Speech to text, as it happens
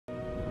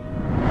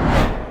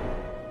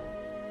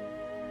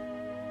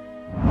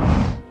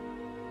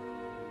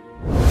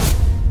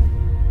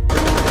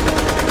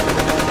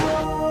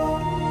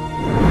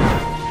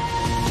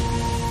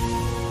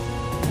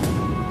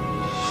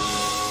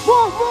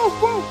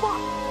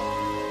Move!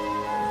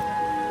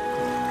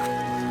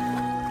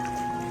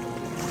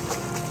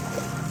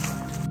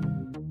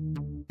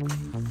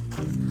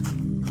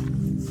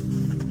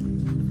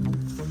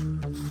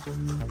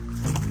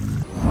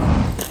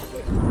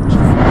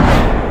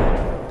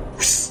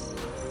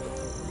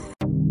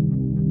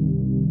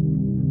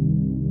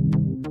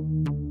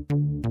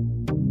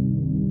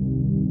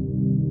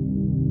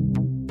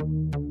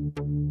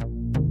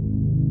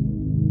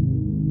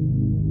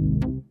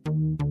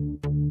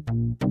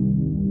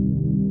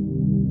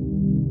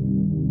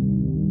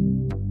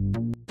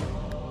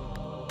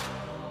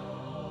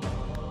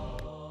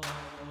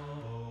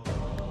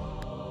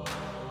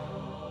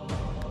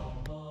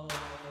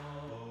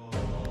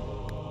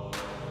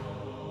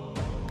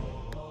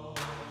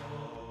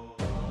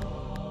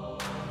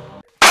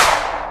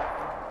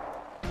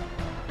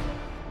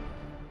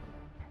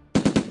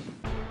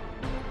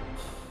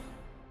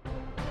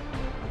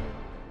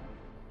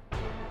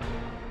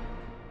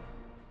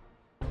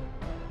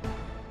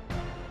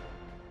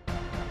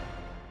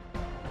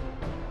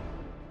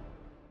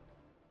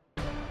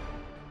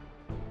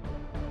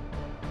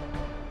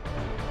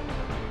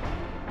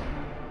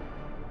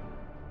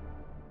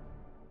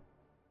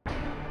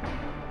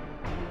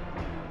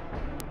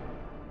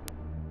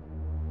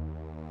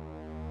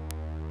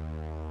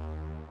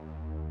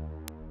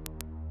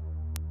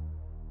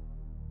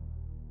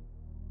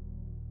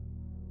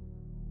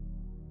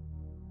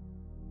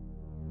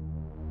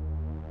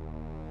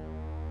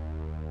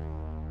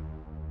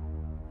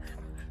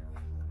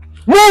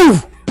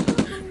 Move!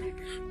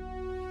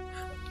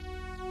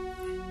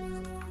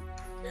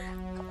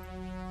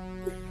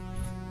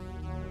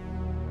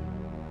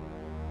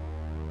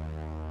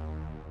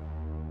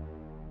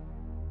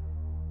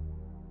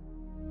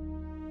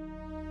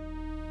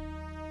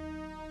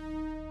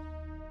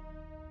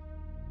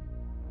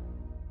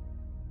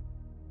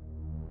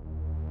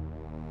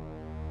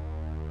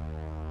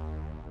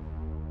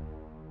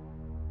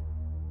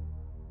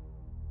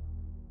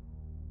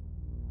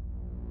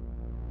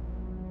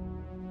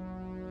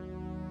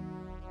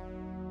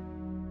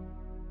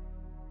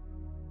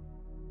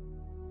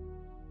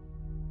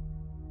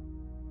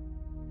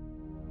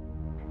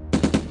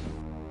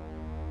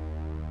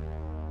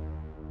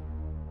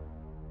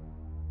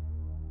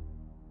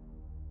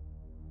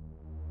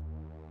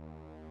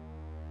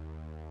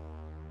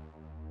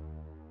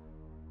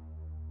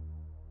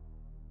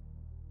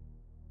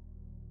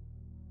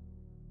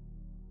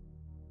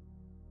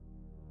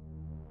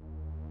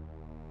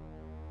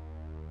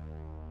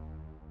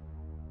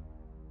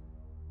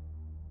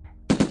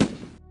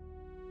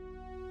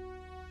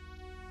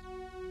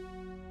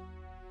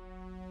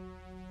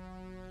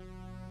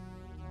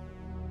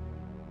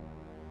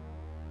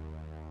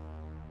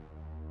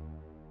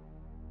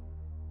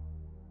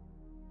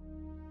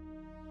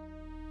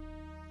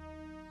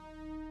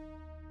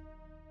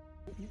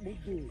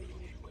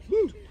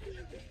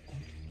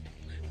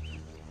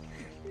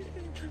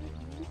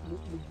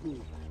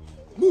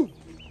 Move!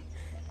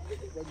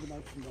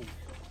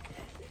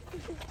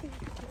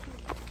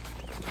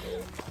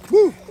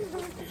 Move!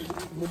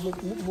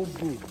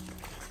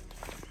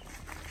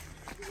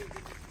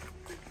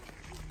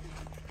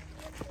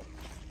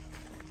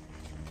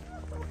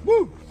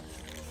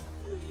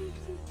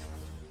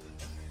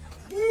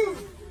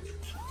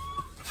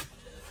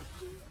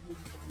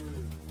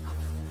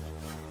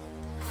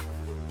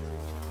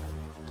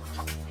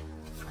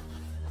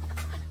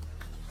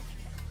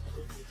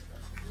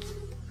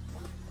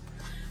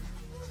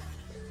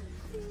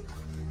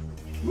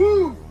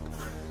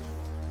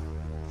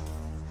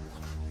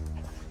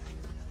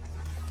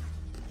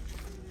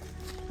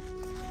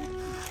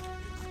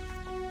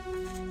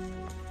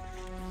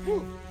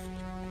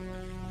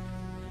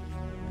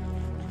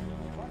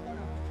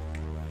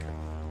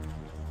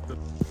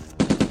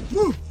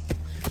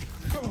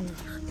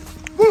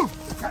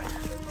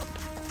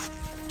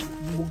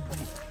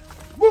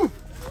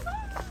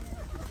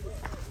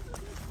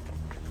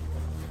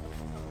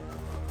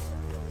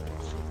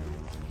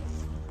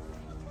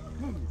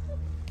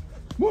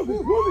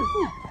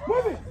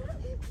 Move it!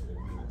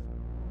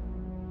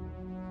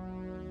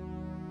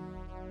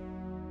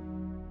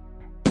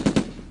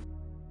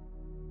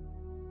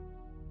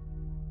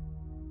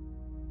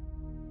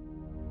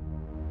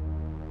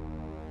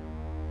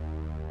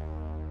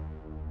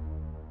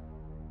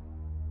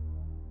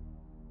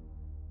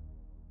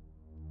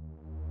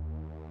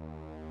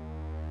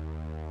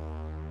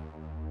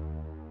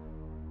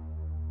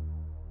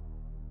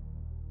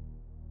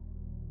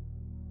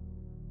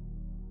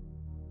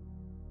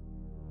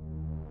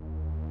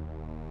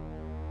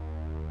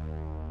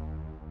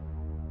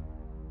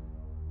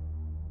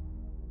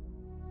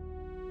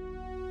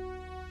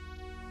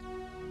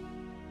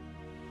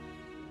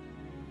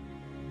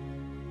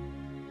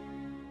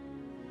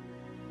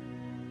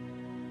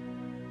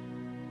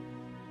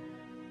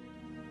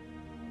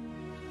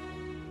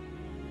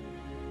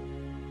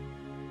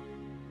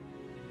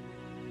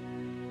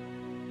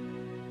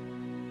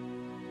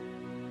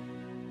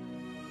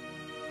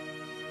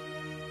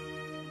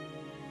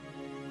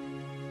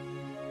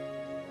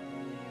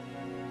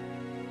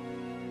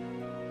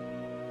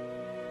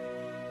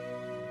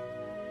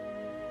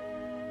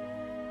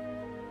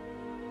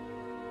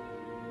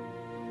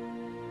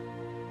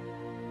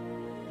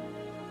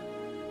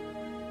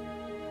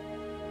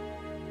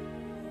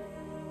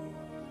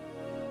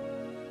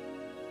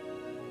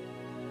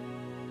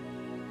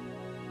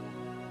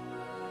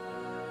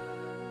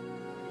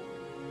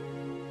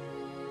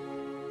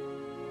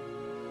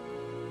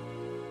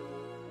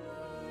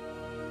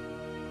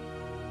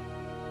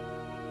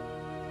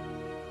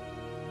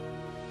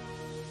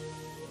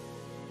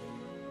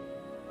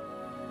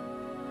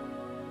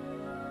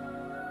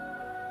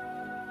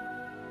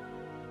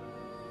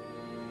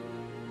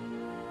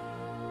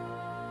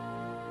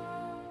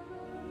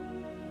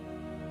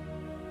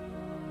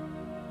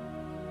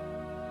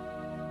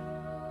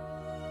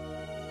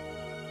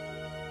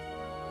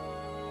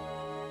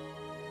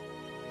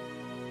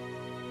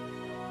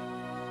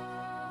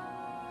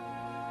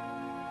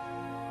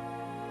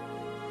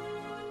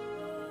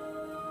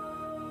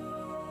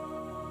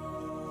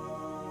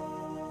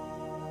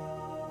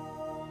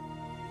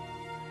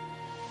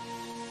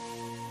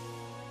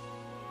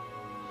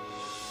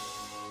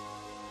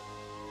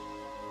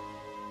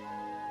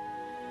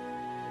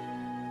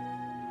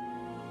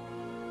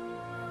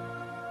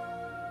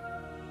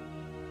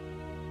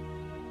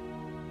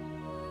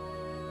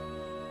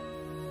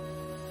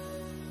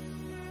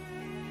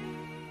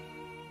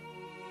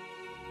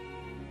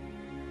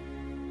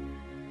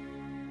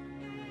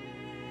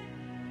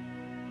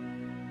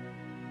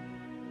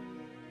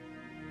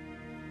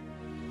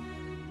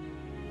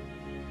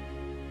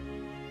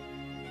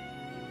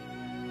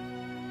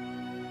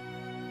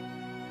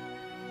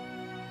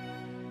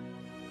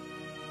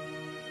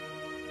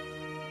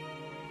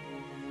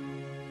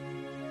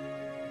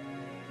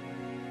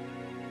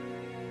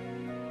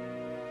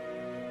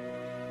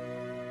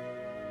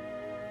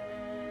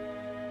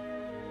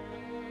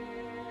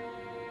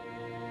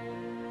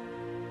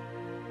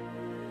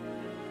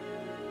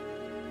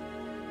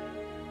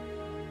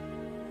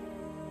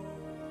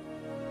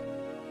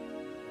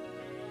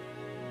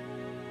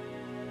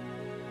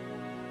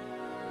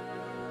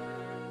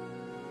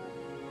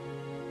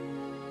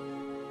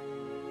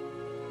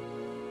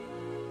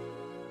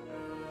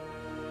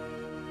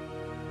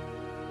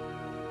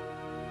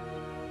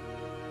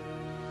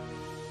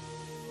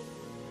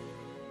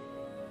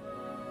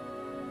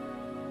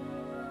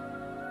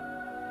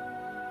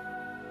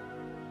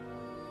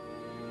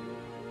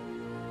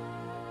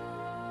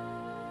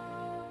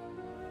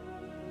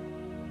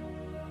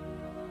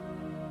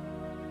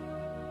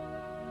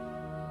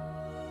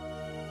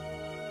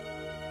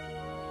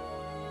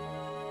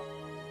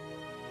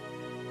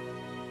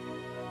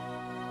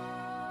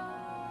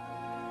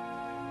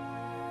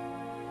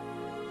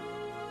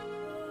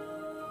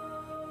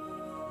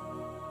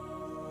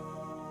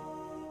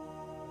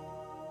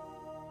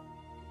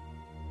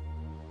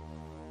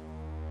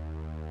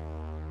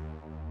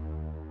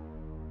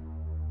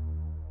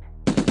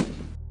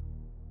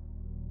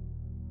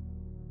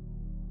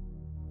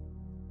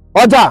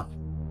 Order!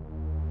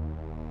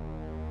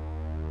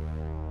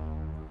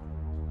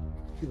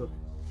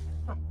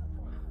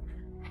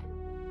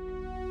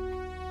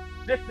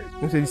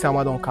 You say this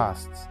hammer don't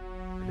cast.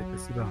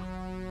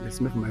 Let's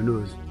smell my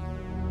nose.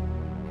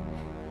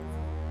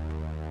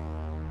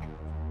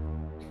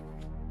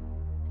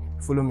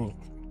 Follow me.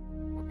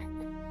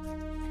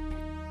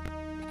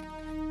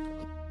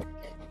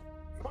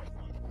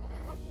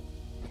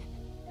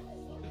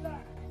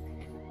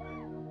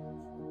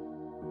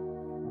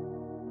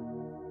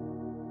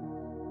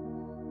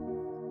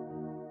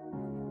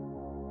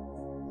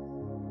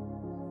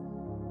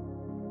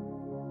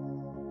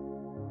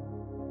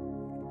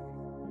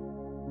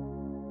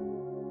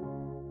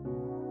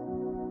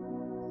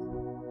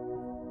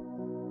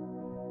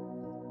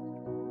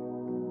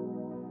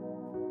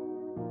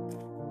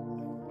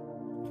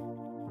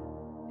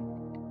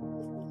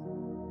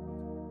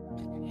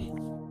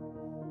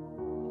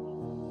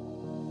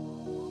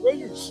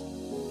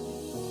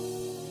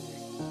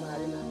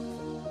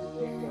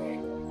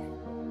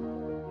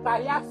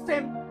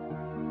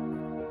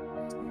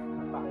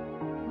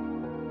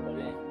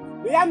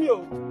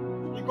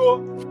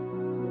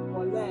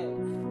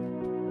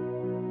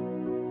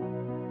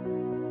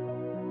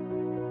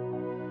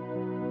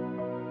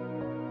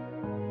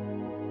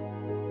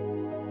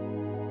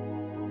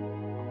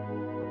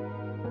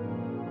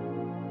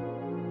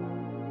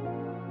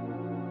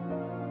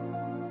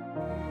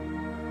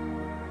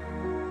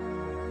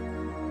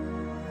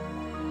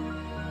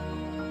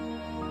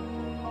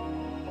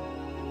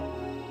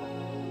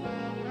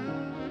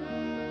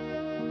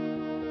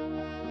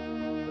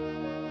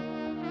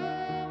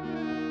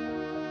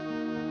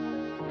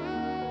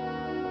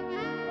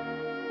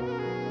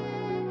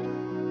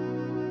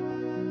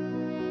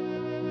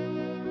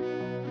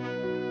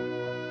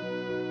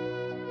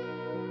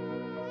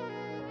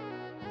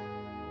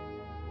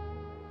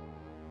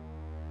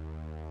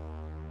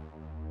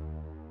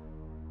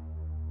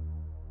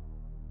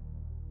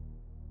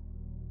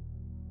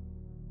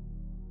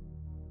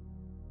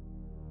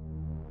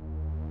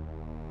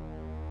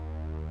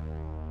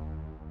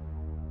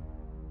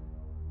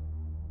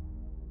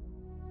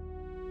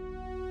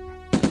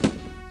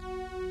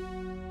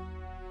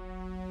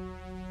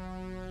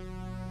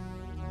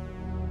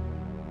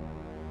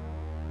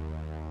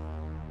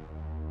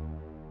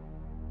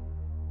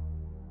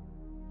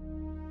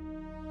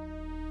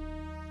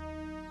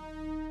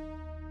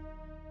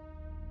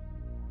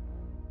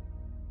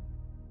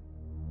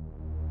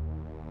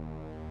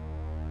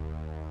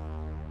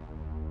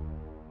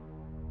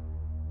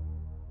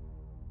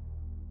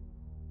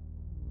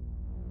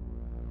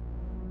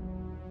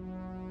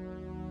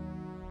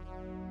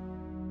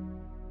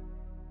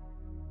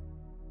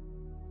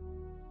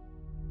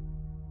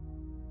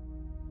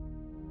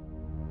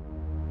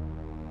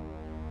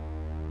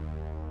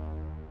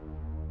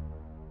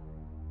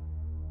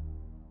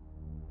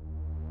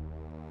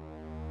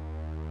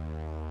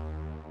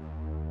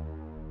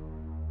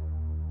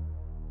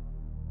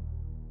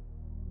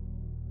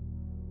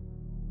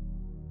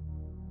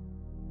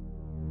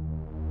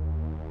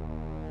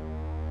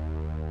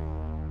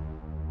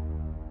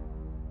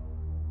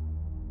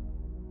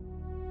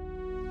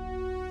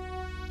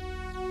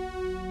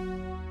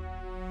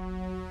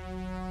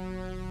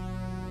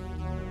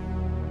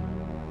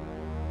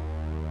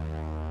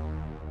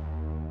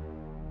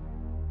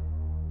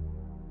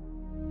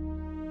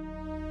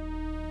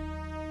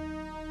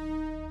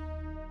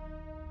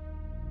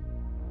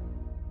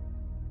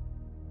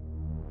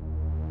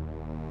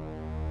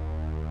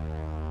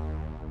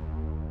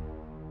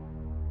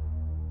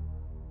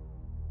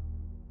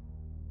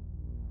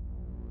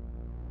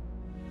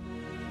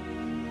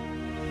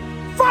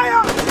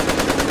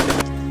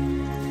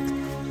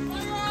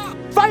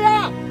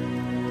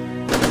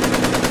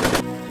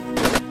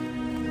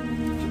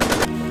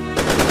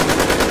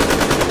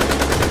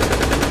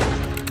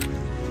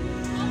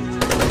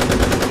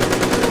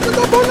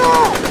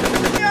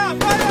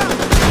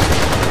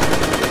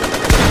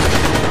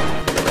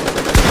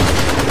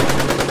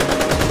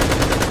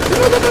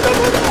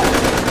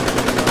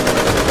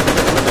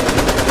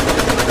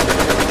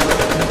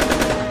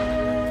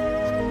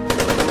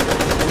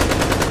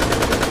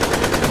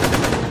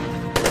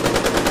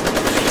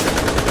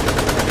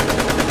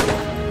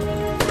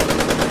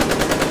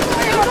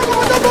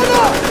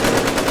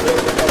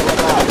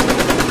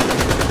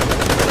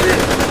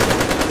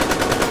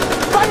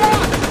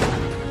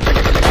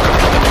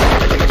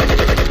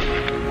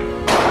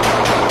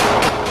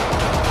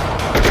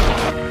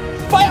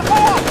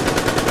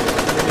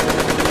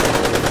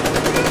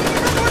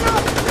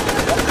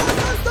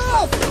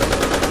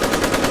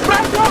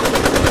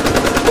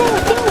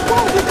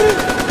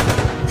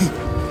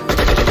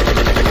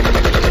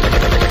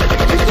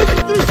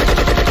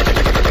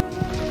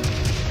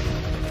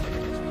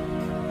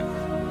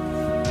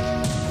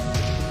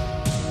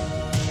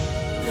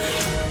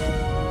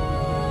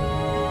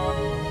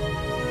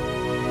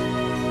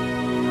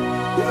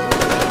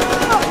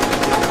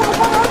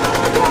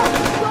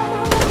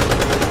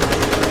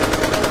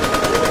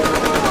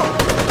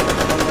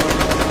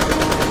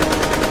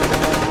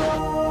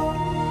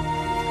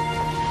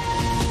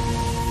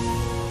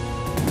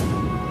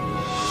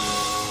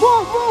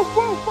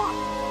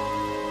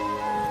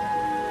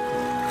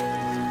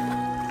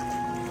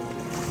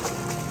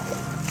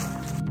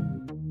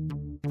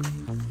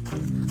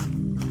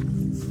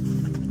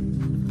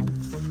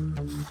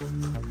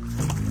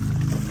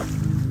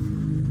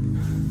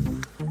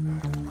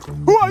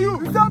 Who are you?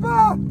 Mr.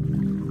 Bob!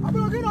 I'm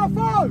gonna get a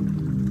phone!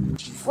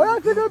 Why are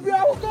you taking me?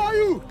 I will call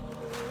you!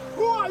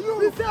 Who are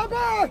you? Mr.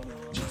 Bob!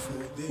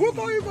 Who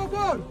call you for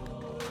phone?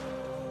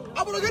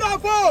 I'm gonna get a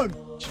phone!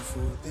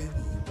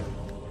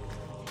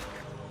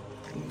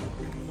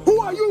 Who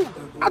are you?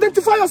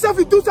 Identify yourself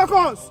in 2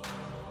 seconds!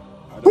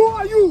 Who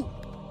are you?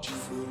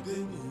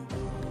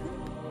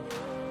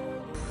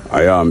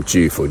 I am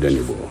Chief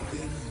Odenigbo.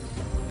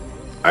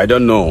 I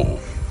don't know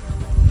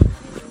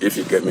if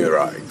you get me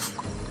right.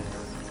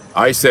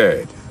 I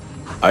said,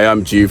 I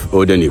am Chief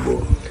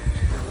Odenigbo.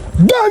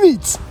 Damn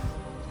it!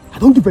 I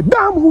don't give a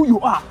damn who you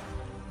are.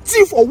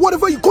 Chief or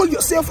whatever you call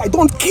yourself, I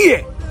don't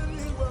care.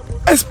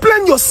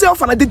 Explain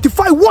yourself and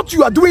identify what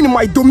you are doing in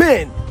my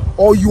domain,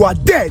 or you are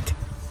dead.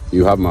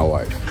 You have my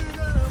wife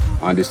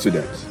and the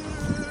students.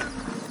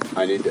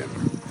 I need them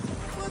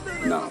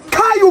now.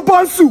 Kayu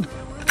Bansu!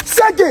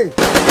 Sege!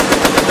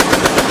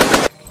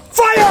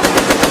 Fire!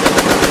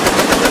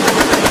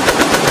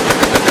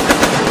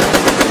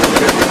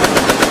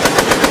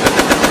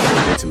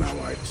 It's my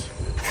wife.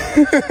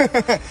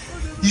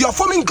 You are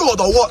forming God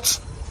or what?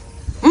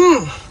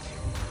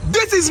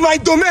 This is my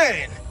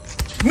domain.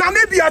 Now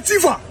maybe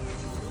Achiver.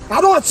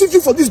 I don't achieve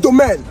you for this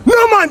domain.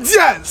 No man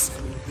dares.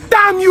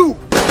 Damn you!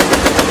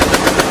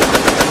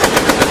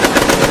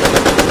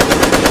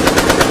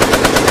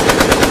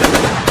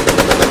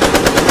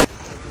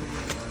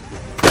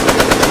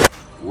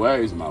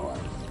 Where is my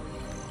wife?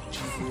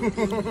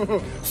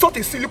 Such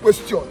a silly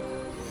question.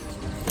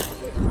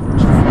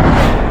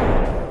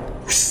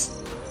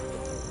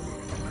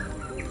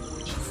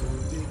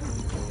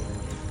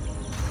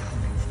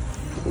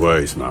 Where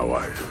is my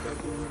wife?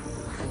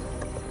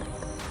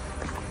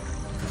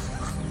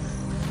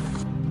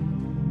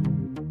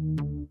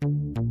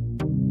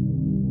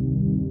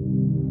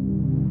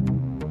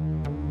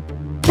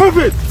 Move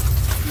it!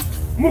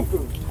 Move!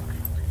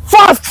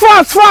 Fast!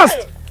 Fast!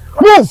 Fast!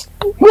 Move!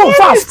 Move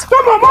fast!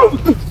 Come on,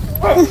 move!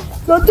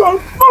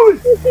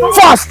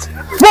 Fast!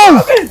 Move!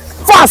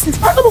 Fast!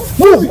 Move!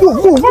 Move!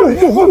 Move!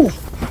 Move! Move!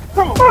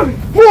 Come on!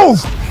 Move!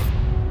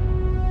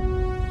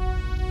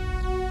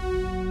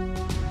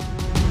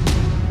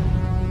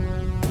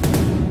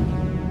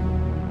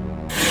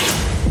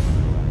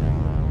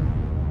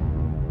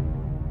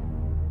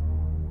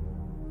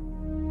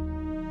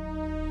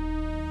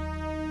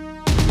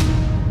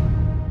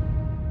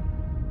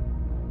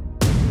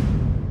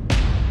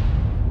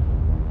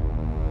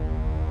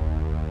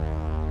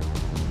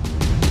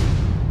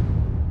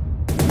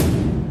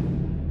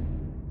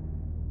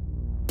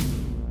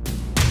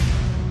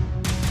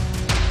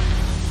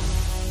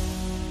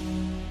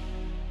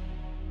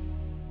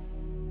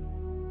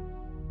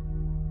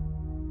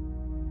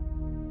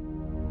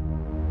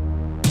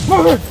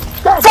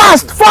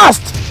 Fast!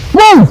 Fast!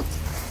 Move!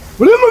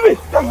 Will you move it?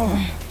 Come on.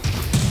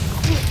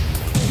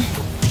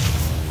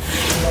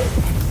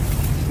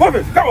 Move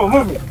it! Come on,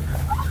 move it!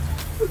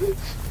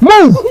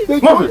 Move!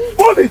 Move it!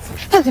 Move it!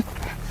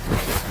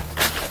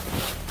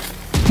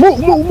 Move,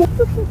 move,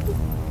 move!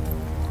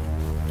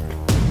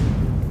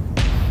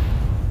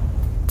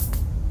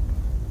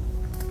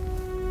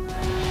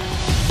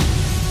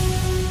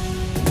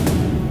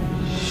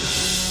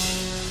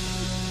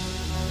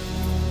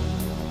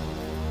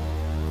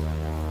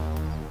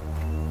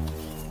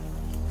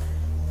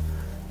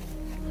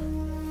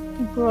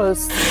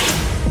 Bros, I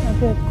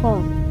beg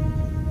come.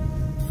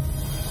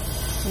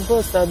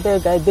 Bros, I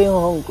beg, I dey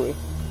hungry.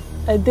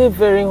 I dey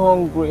very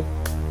hungry.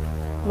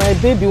 My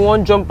baby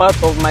won't jump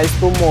out of my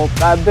stomach.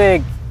 I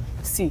beg.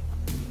 See,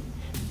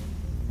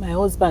 my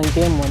husband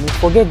get money.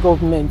 Forget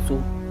government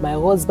too. My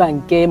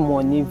husband get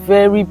money.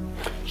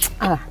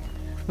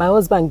 My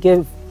husband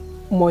get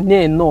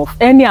money enough.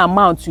 Any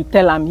amount you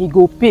tell him, he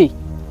go pay.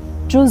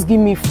 Just give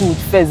me food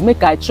first.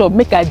 Make I chop.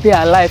 Make I dey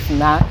alive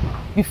now.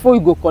 Before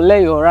you go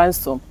collect your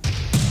ransom.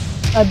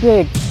 I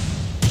beg,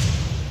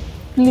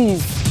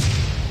 please.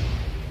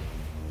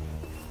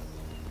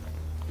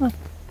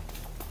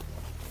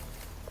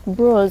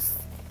 Bros.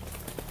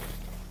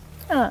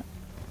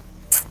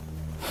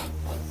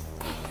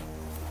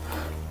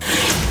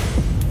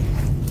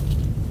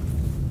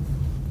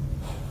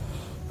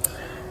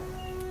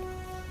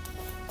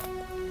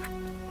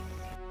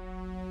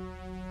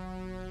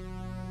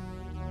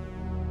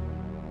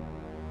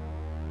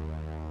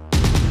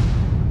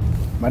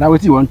 Madam,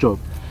 what do you want chop?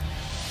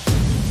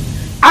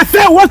 I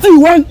said, what do you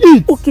want to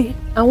eat? Okay,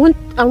 I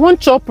want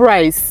chop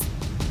rice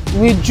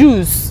with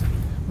juice,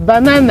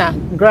 banana,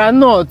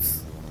 groundnuts.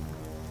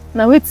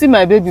 Now wetin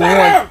my baby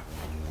want?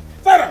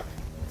 Sarah!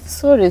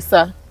 Sorry,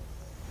 sir.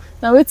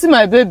 Now wetin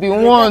my baby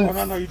want?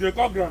 You dey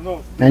call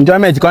groundnut.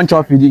 Enjoyment can't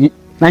chop you.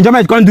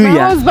 Enjoyment can't do My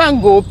here.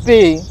 husband go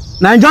pay.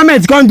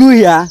 Enjoyment can't do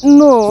here.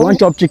 No. One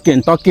chop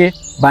chicken, turkey,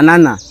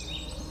 banana,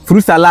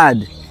 fruit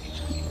salad.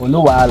 Oh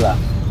no wahala.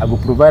 I will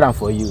provide them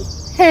for you.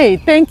 Hey,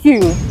 thank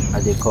you.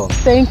 as they come.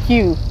 Thank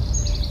you.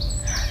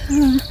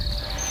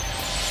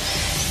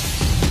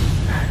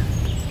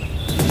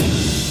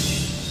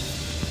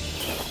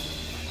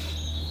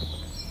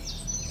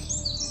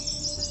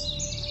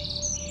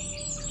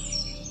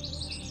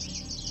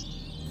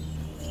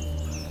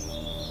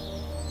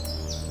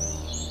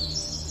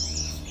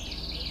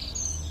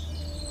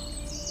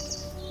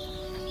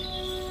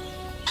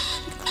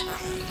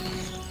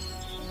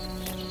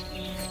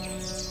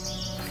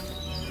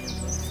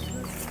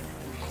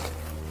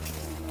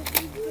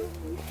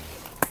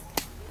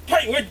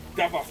 Wait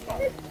that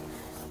bastard!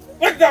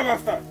 Wait that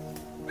bastard!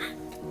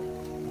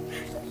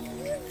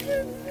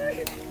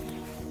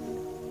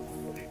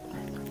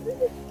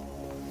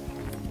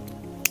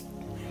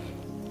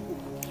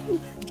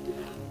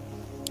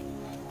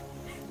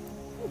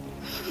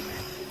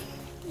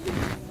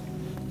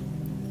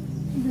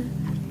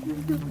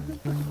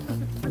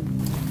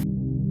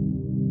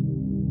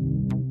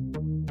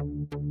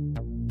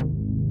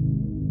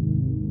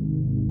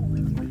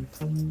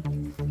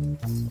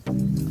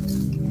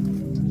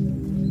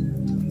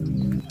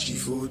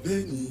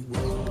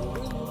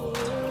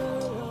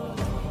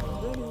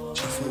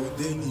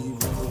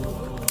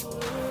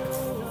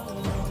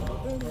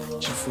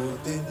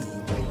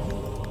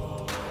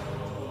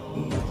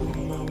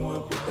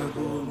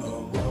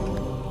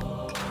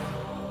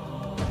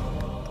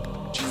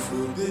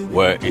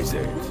 Where is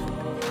it?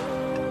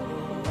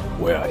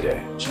 Where are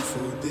they?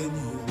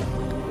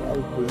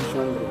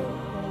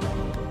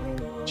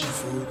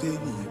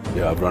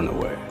 They have run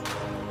away.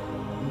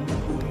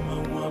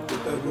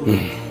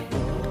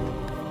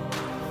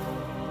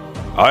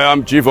 I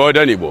am Chief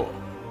Odenigbo.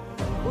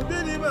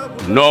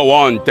 No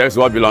one takes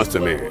what belongs to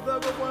me.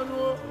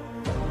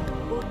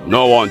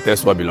 No one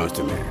takes what belongs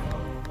to me.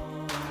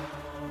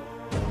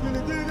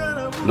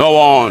 No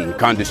one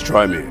can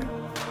destroy me.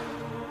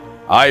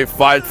 I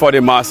fight for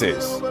the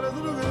masses.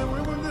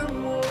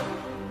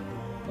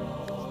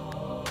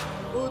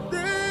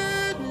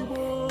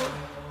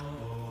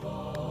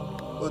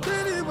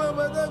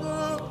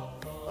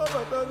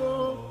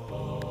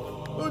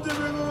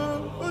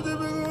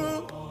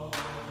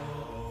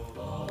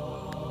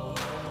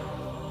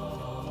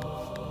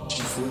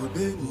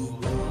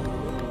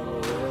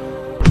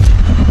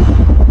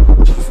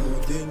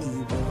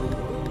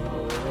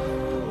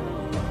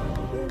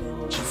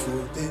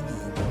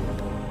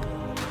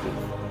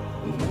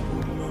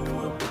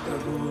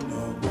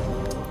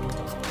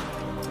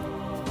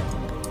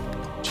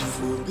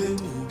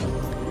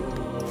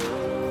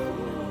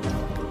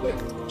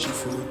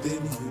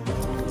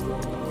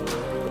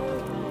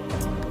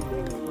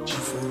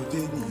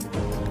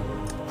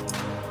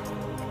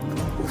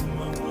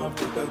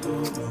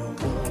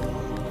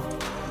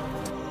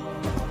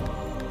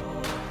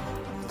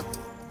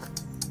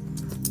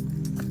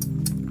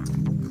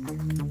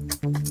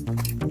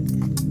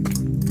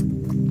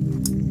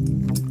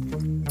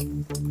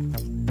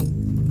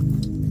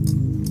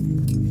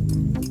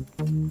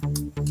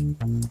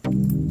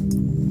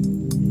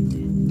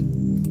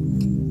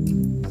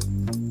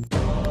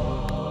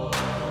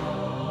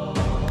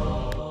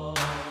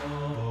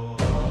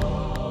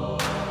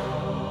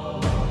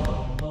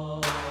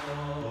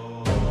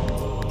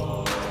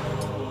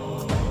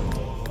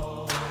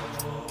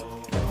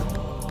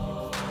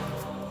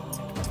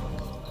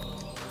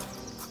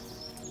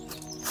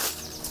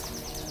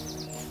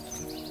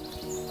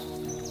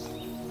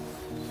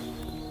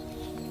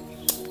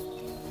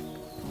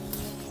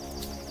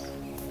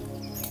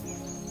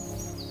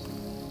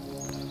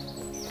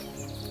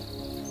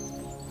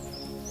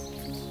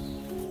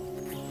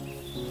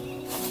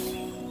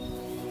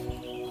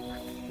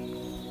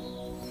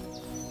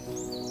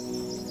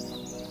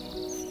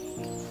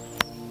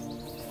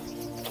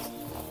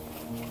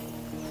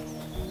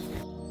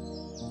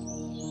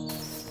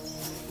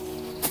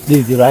 This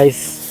is the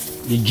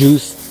rice, the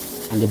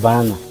juice, and the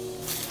banana.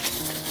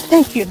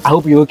 Thank you. I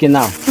hope you're okay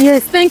now.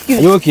 Yes, thank you.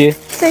 Are you okay?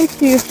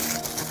 Thank you.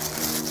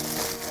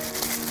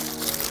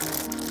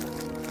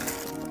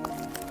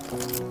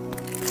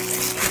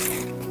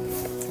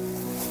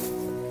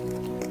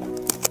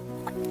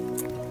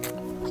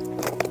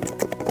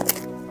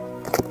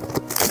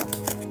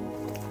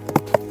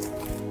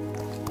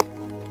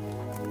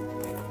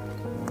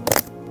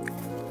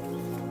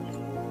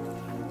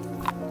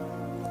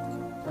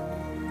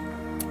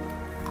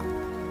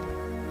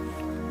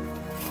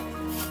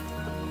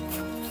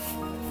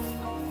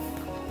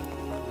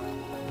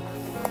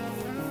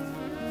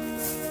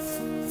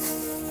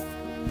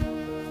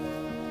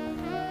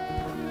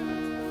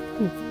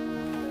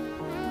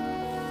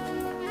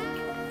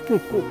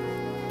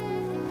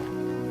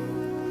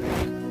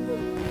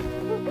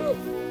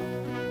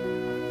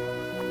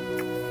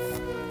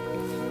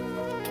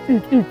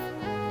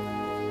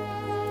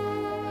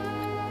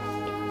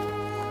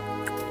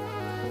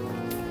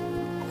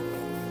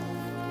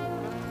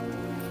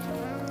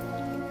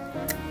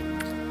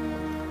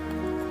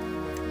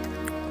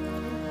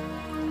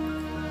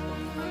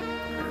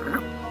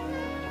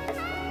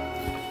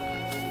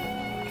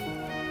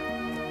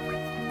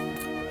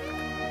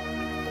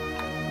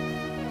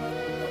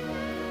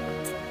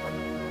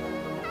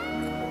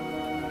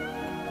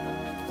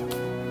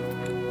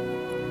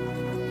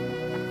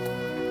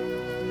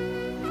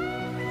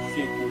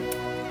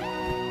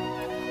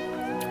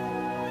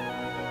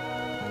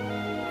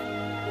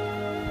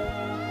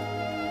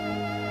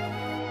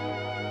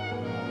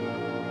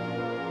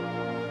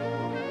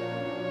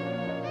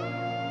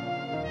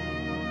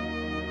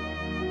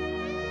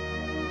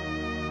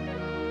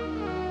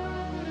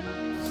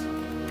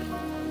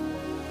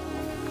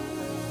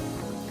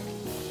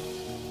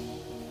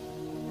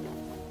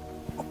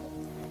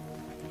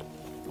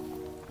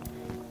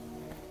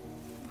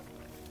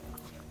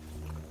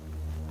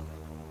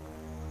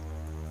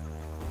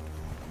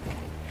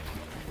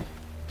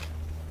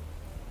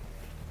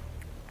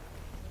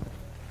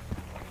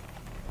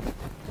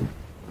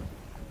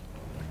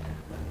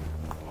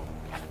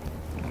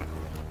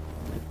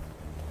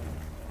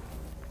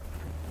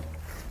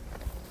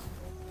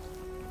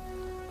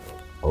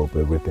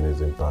 hope everything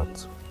is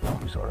intact.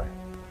 It's alright.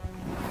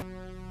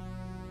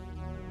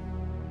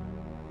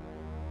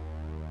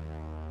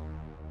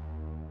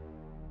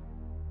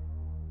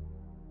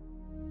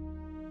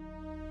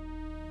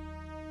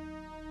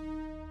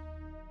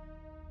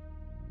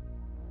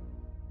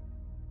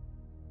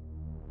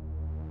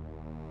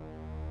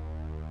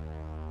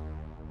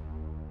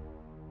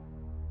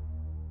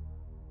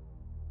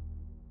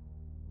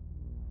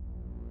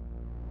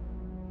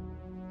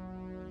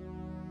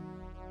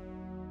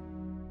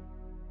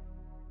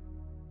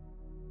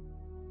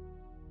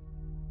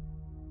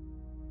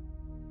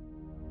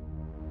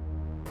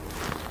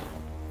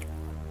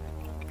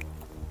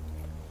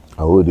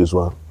 How old is this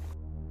one?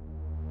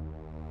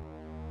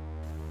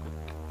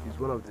 She's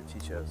one of the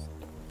teachers,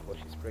 but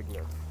she's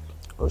pregnant.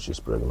 Oh, she's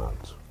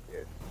pregnant. Yeah.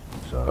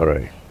 So, all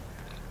right.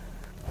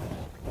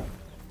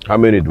 How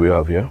many do we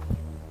have here?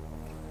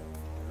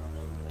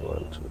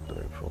 1, 2,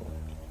 3, 4.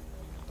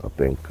 I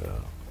think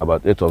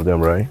about 8 of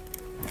them, right?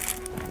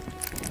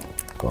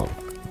 Come.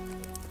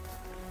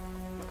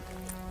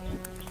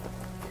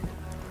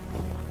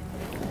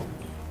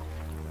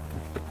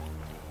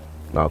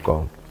 Now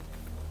come.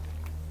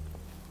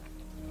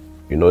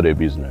 You know the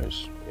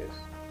business. Yes.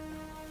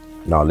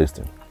 Now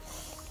listen.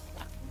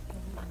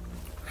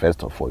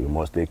 First of all, you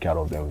must take care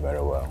of them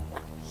very well.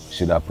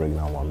 See that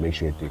pregnant one, make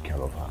sure you take care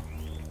of her.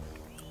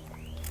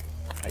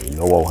 And you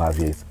know what we'll have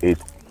here is 8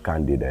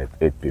 candidates,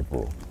 8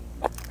 people.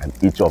 And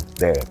each of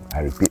them, I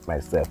repeat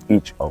myself,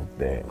 each of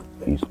them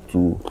is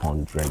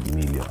 200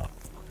 million.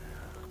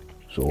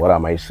 So what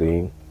am I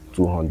saying?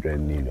 200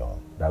 million.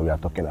 That we are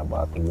talking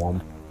about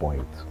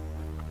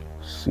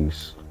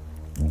 1.6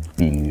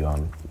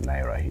 billion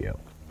naira here.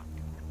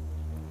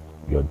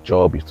 Your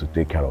job is to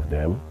take care of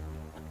them.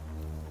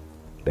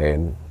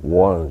 Then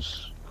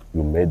once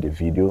you made the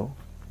video,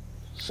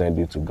 send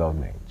it to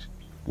government.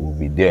 We'll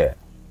be there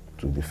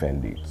to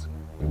defend it.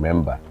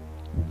 Remember,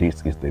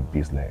 this is the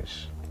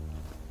business.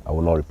 I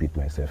will not repeat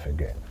myself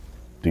again.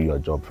 Do your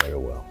job very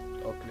well.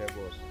 Okay,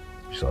 boss.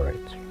 It's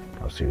alright.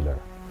 I'll see you later.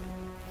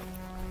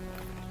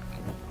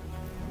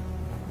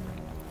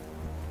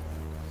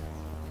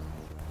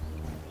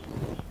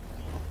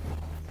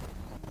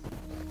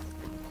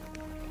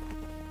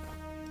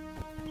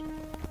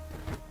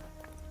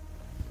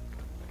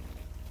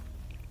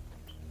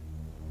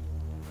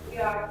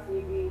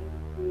 TV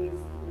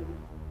News.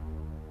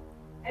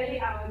 Early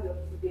hours of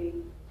today,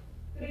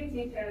 3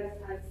 teachers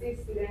and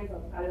 6 students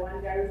of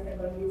Kalwandari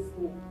Secondary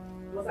School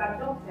was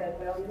abducted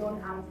by unknown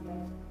armed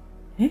men.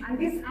 And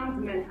this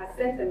armed men has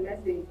sent a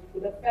message to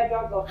the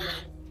federal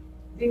government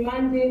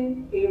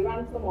demanding a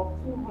ransom of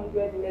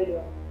 200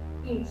 million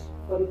each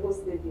for the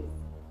hostages.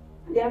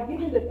 And they have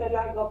given the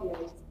federal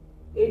government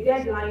a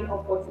deadline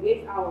of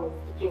 48 hours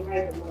to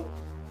provide the money.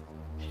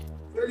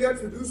 Failure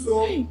to do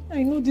so,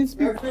 I know this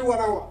people. every 1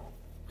 hour,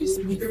 This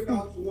you will be people. taken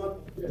out to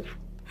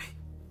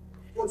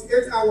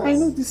 48 hours. I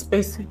know this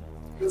person.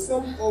 The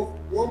sum of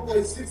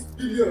 1.6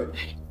 billion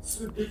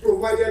should be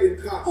provided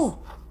in cash. Oh.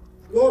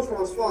 No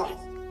transfers,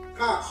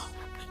 cash.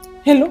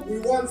 Hello? We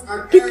want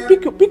an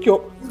Pick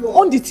your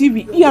on the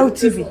TV,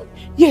 ERTV.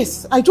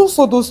 Yes, I just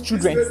saw those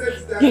children.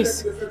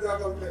 Yes.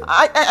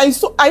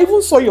 I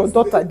even saw your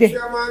daughter there.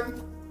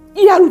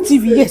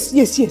 ERTV, yes,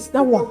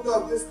 that one.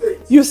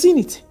 You seen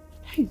it?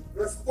 Hey,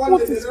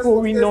 what is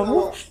going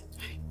on?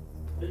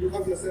 You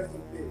have yourself to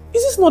pay.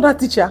 Is this not that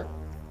teacher?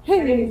 My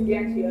name is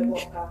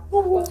Achiver,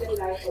 reporting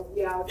live from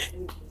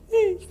ERTV.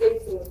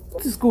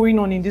 What is going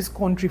on in this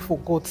country, for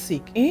God's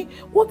sake?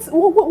 What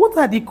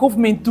are the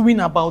government doing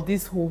about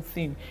this whole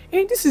thing?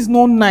 This is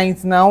not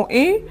nice now.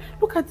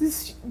 Look at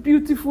these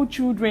beautiful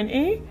children.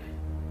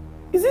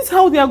 Is this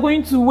how they are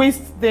going to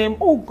waste them?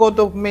 Oh God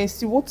of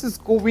mercy, what is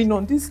going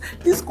on? This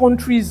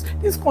country is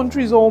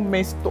all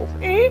messed up.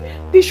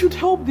 They should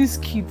help these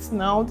kids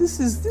now. This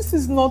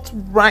is not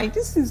right.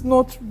 This is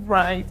not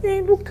right.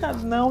 Look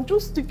at now.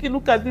 Just take a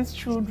look at these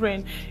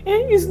children.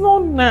 It's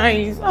not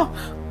nice. Oh,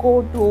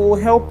 God, oh,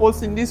 help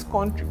us in this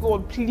country.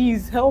 God,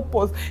 please help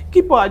us.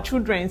 Keep our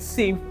children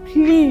safe.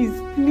 Please.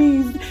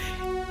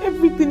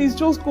 Everything is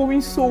just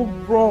going so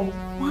wrong.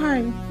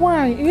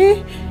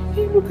 Why?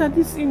 Look at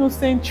these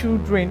innocent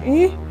children.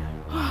 You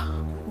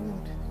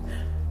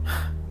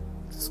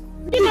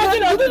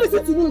don't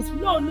listen to news.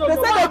 No. They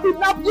say they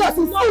kidnapped you as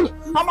a fool.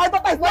 And my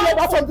daughter is not yet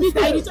out of this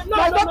stage.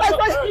 My daughter is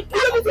not. You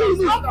don't listen to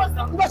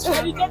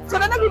news. So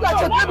they never got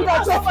you.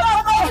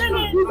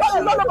 You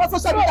don't know about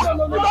social media. You don't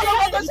know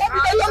about social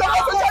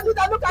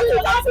media. Look at it.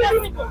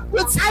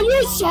 Are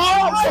you sure?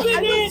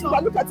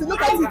 Look at it.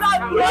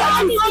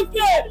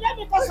 Let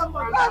me call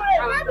somebody.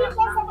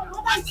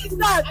 What is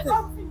that? Let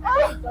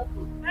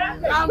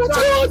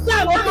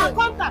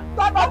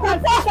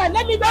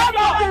me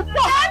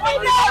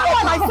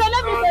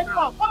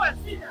come and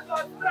see that.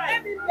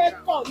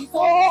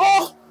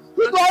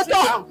 Who do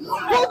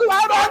I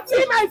run to?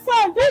 My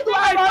friend. Who do I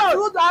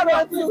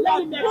run to? Let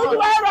me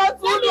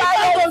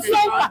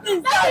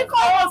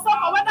call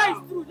Osama. Whether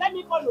it's true, let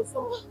me call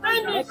Osama.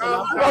 Wait.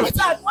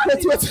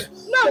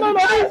 No.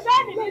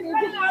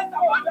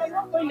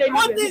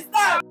 What is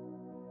that?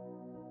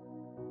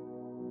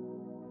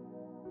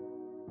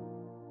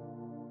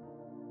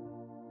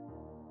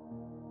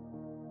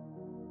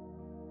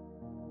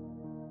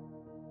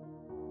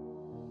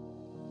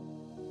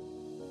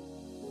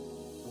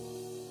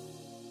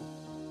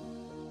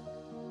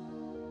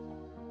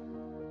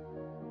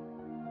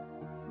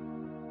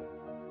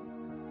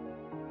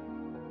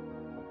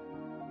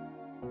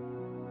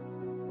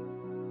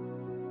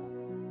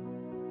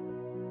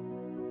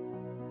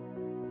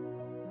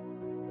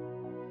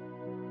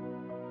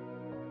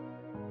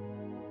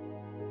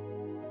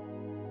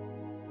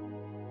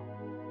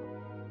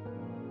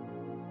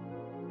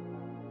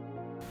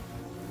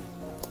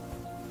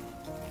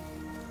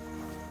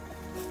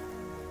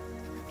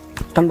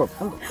 Stand up.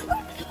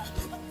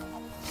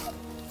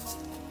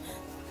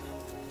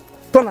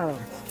 Turn around.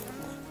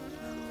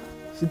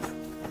 Sit.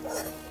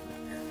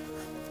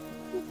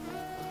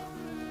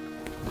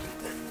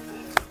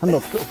 Stand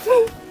up.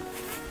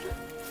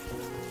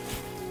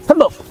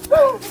 Stand up.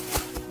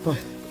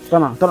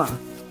 Turn around.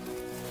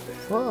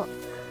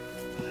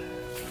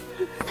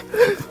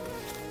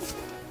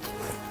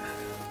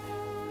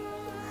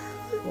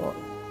 Oh.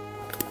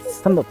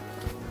 Stand up.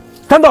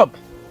 Stand up.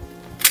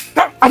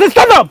 I said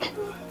stand up.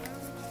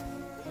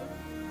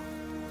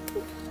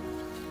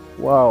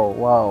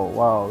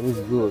 Wow. This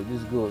is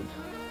good.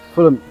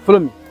 Follow me.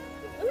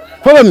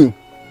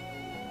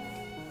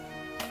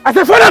 I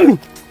said follow me.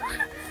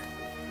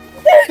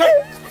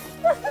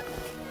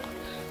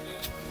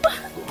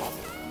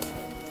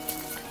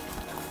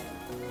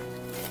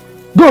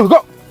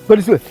 Go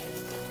this way.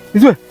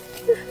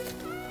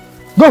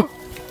 Go.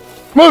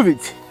 Move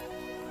it.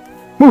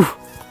 Move.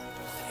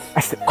 I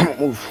said come on,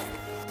 move.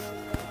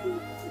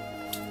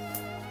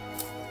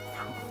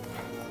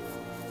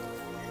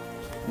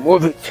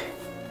 Move it.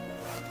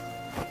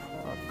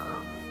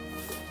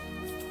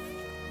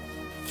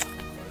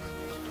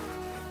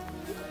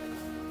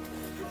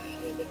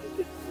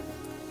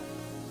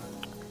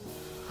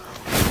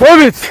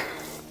 Move it.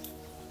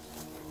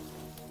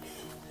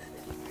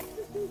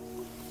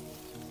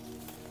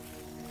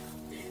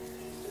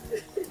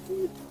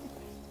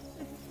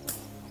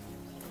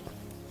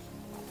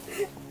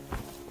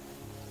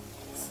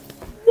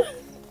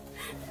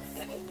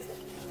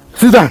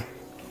 Sit down.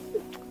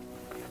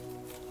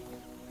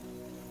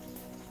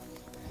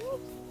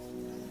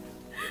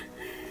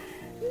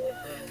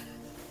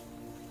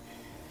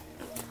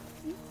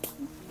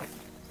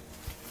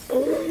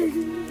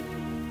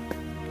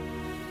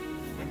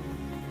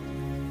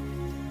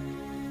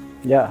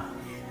 Yeah.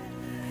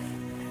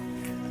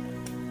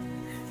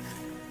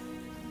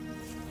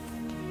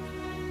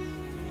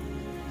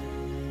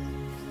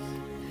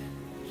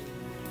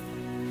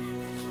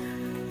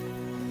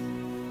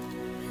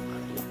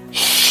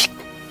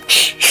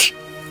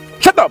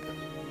 Shut up.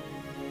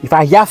 If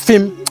I hear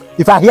him,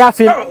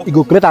 he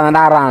go create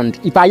another round.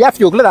 If I hear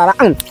you create another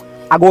round,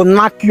 I go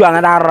knock you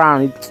another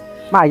round.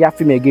 I hear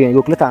him again, he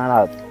go create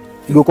another round.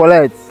 He go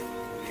collect.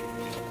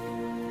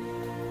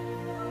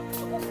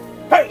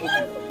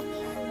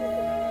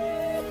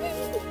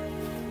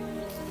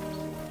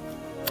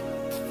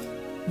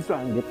 This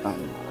one get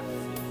down.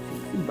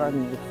 This bag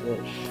is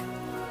fresh.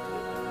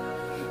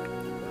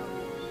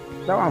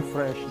 That one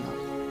fresh now.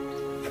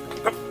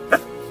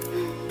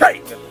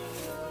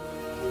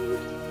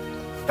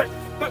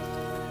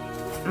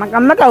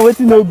 I'm not gonna wait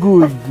no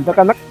good.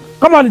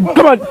 Come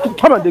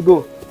on, they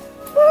go.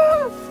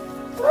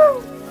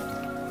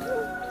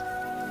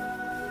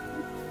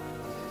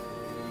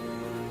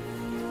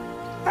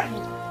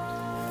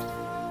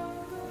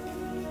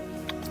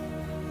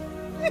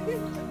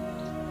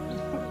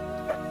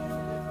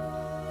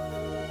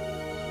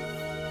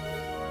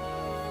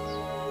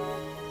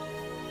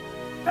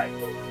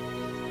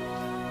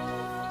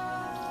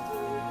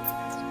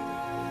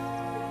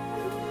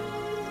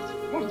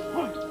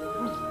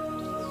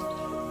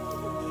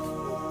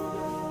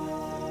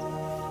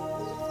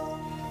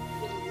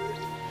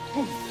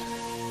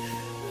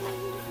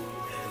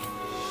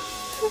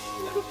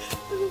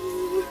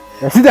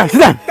 Yeah, sit down.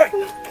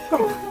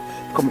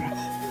 Come on.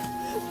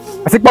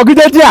 I said, "Pog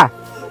it here."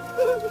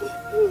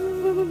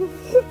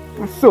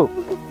 So.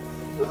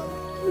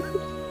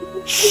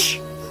 Shh.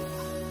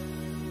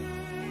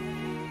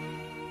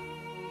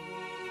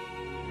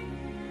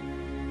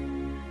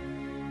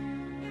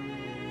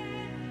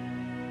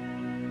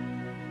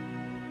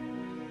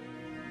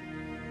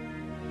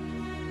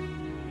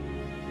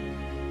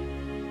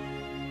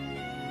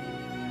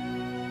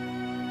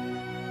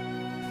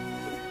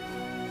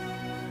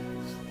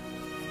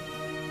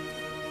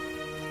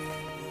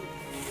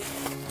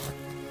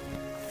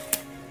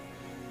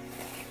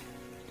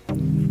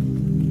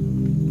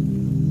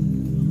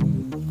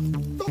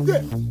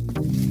 There.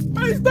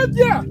 Hey, stop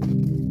there!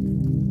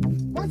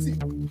 Fancy!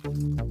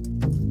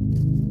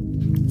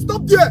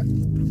 Stop there!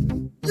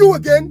 You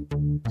again?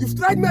 You've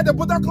tried me at the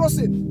border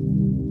crossing.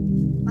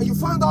 And you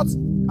found out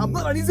I'm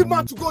not an easy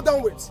man to go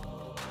down with.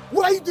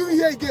 What are you doing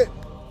here again?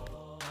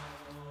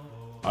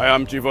 I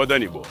am Chief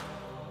Odenigbo.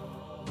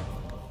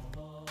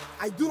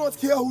 I do not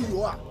care who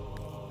you are.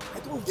 I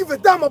don't give a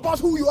damn about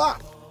who you are.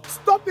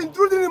 Stop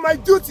intruding in my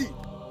duty.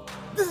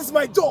 This is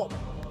my job.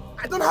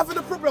 I don't have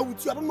any problem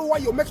with you. I don't know why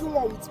you're making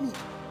one with me.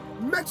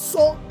 Make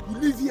sure you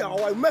leave here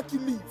or I'll make you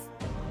leave.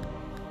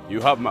 You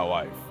have my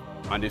wife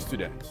and the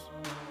students.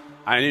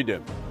 I need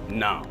them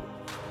now.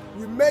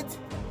 We made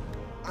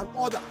an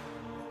order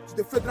to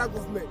the federal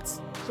government.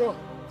 Sure.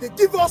 They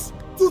give us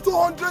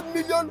 200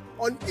 million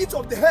on each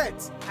of the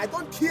heads. I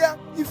don't care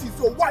if it's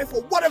your wife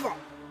or whatever.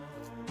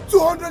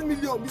 200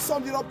 million, we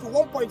summed it up to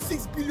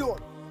 1.6 billion.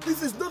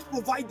 This is not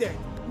provided.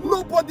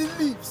 Nobody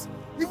leaves.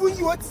 Even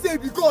you had to say,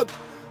 be God.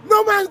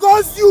 No man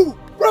goes you.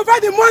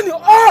 Provide the money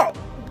or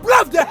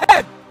bluff the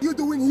head. You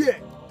doing here?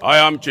 I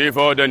am Chief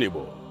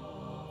Odenigbo.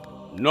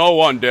 No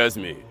one dares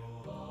me.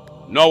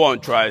 No one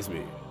tries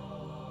me.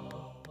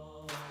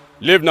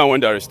 Leave now when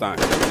there is time.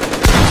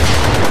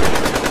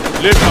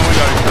 Leave now when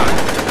there is time.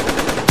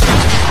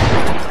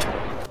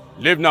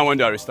 Leave now when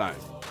there is time.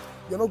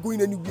 You're not going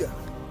anywhere.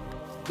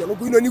 You're not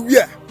going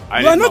anywhere.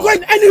 You are not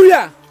going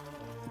anywhere.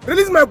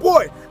 Release my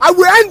boy. I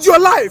will end your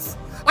life.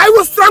 I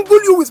will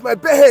strangle you with my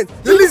bare hands.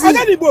 Release him.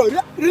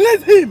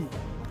 Release him.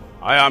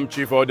 I am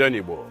Chief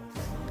Odenigbo.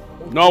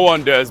 No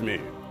one dares me.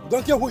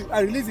 Don't care who. I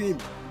release him.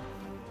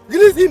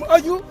 Release him, are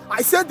you?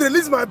 I said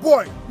release my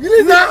boy.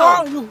 Release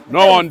now. Him.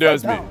 No one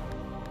dares me.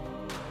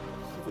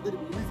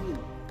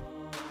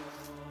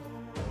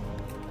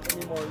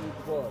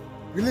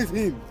 Release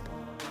him.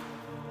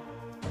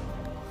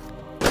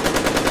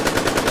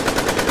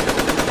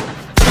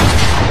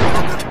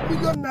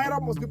 ₦1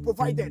 million must be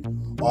provided.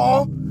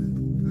 Or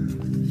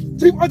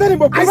Chief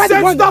Odenigbo, I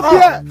said stop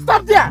here.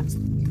 Stop there.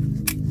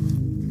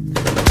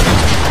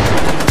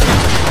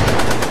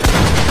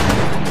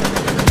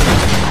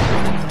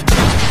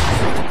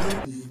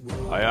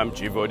 I am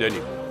Chief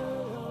Odenigbo.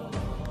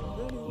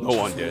 No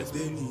one dares me.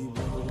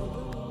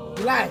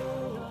 You lie.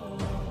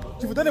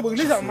 Chief Odenigbo,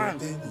 release our man.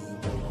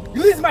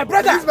 Release my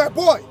brother. Release my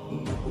boy.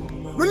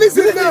 Release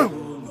him now.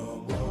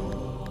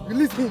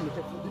 Release him.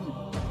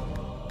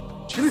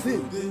 Release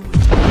him.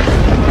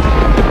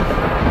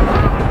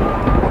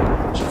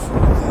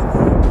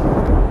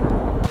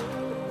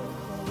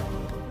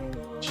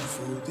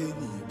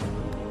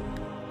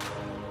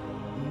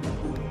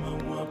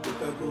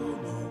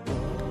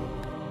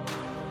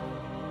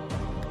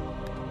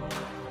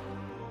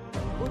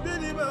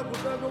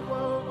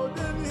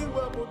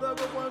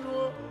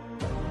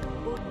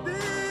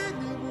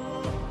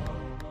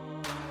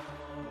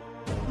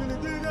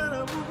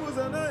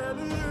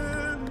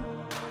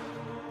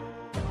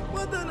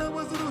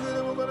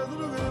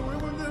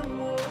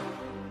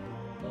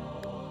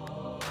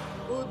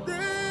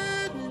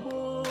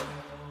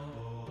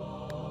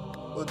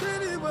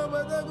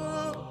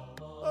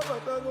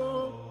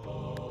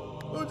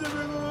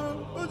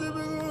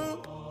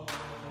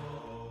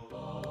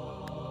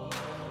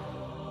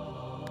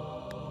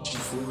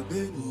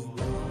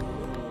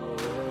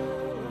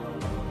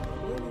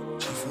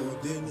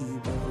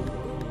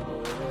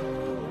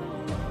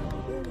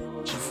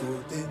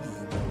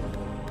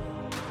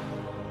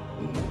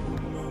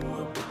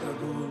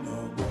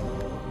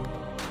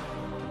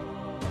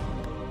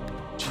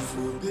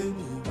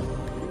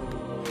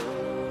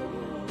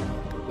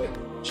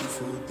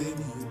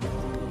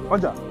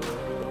 Oja,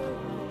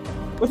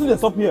 what is the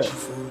stop here?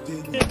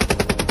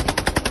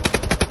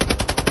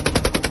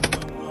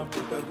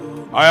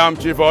 I am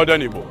Chief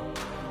Odenigbo.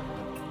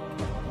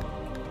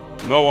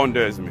 No one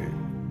dares me.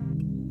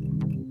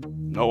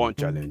 No one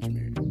challenge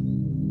me.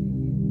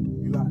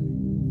 You lie.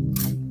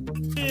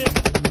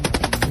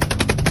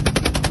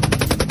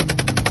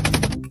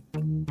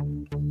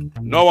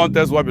 No one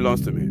tells what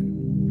belongs to me.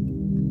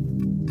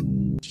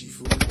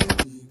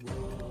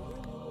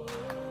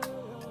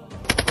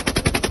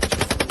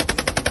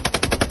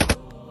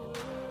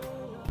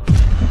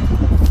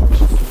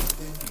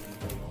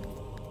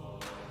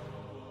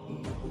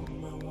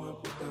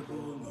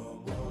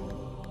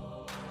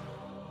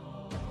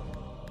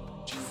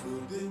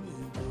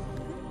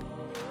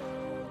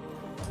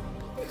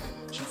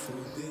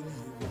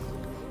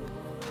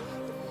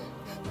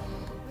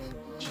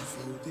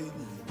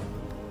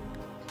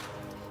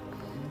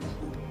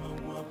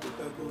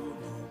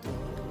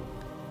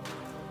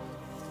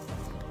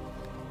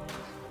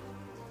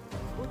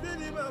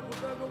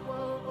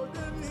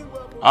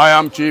 I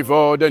am Chief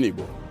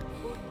Odenigbo.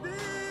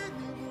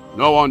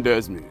 No one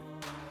dares me.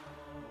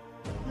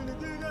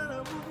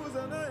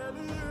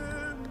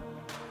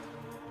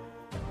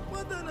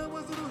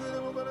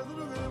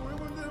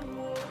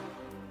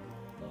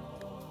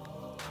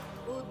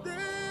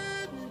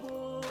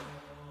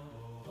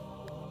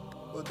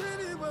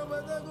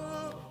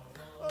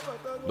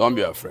 Don't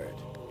be afraid.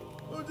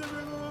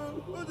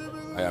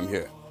 I am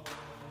here.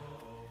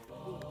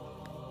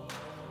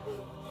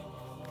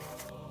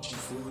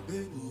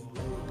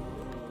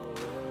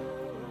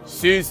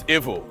 Cease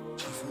evil.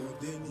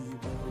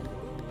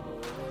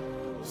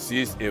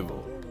 Cease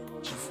evil.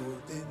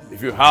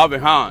 If you have a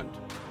hand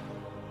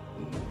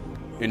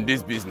in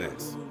this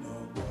business,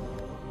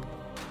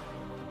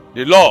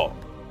 the law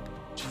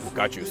will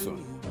catch you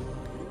soon.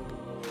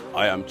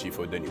 I am Chief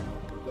Odenigbo.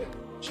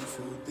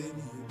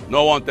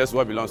 No one tells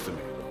what belongs to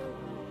me.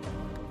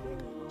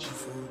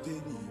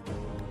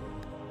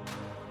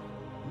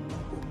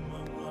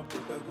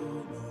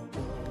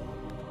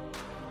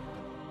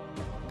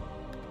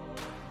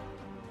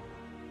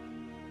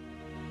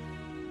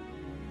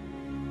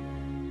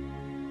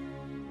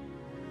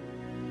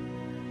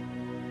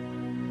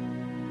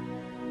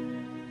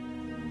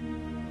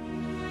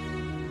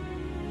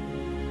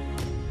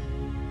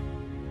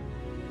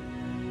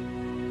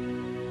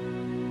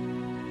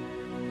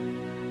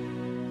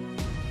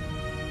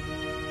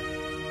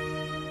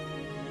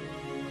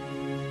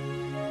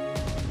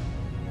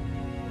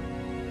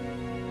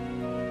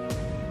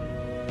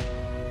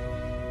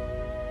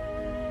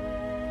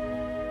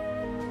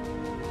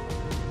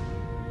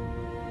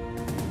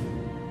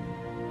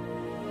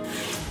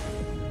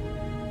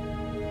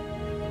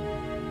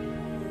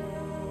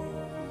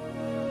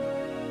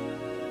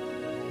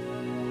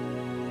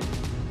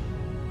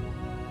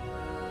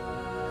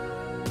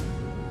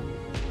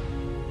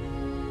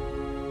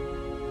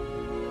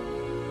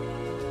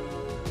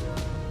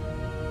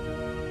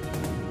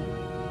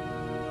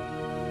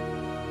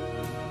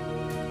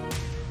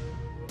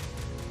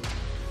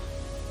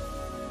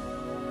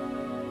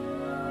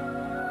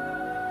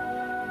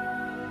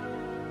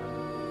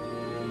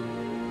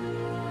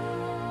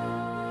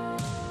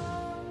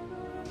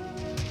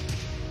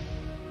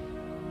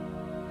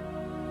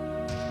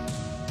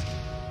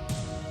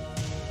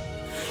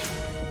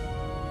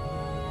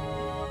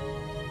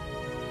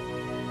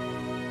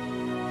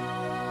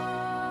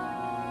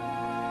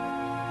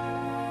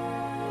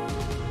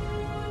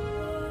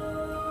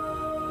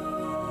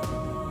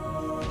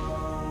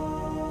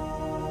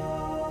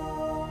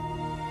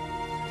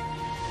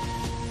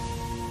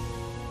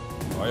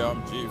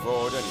 am Chief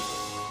Odenigbo.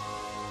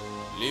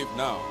 Leave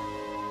now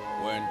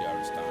when there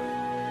is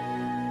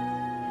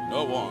time.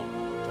 No one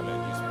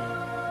challenges me.